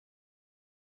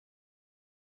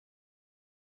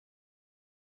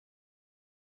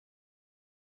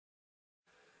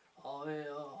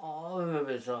I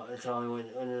remember the time when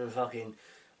the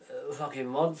fucking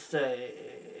monster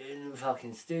in the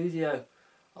fucking studio.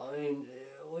 I mean,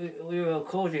 we were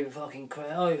recording fucking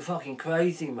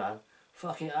crazy, man.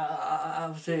 Fucking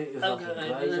absolutely fucking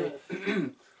crazy.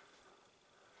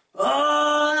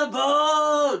 On the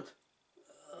board!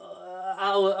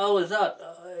 How was that?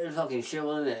 Fucking shit,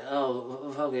 wasn't it?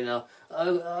 Oh, fucking hell.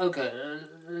 Okay,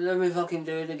 let me fucking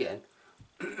do it again.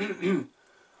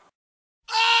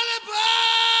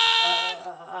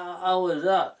 How was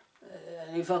that?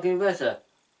 Any fucking better?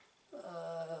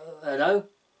 Hello?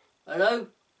 Hello?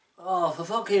 Oh, for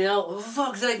fucking hell, for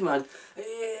fuck's sake, man.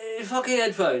 Fucking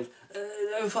headphones.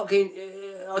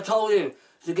 I told him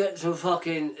to get some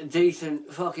fucking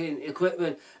decent fucking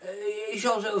equipment. He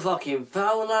shops at a fucking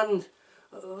Poundland.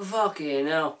 Fucking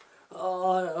hell.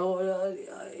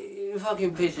 It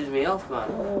fucking pisses me off, man.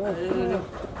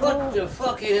 What the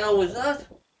fucking hell was that?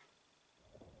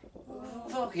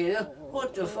 Fucking hell.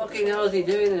 What the fucking hell is he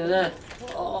doing in there?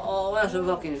 That's a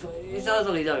fucking... It sounds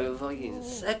like he's having fucking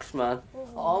sex, man.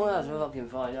 I'm gonna have to fucking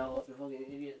find out what the fucking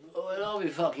idiot... I'll be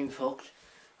fucking fucked.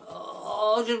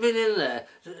 I've just been in there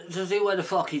to see where the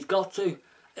fuck he's got to.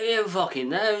 He ain't fucking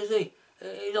there, is he?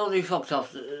 He's already fucked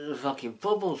off the fucking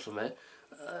pub or something.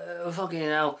 Fucking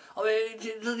hell. I mean,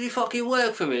 does he fucking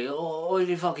work for me? Or is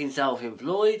he fucking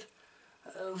self-employed?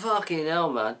 Fucking hell,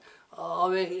 man. I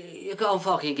mean, you can't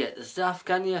fucking get the staff,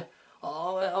 can you?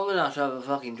 I'm gonna have to have a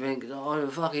fucking drink. I'm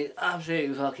fucking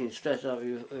absolutely fucking stressed out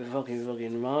with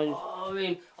fucking mind. I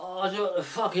mean, I don't know what the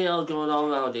fucking hell's going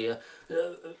on around here.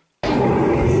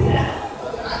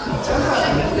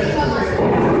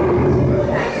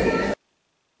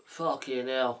 Fucking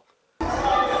hell.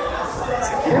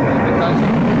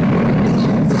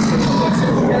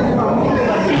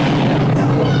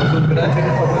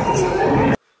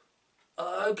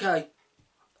 Okay.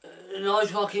 A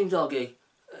nice fucking doggy.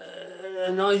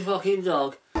 A nice fucking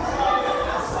dog.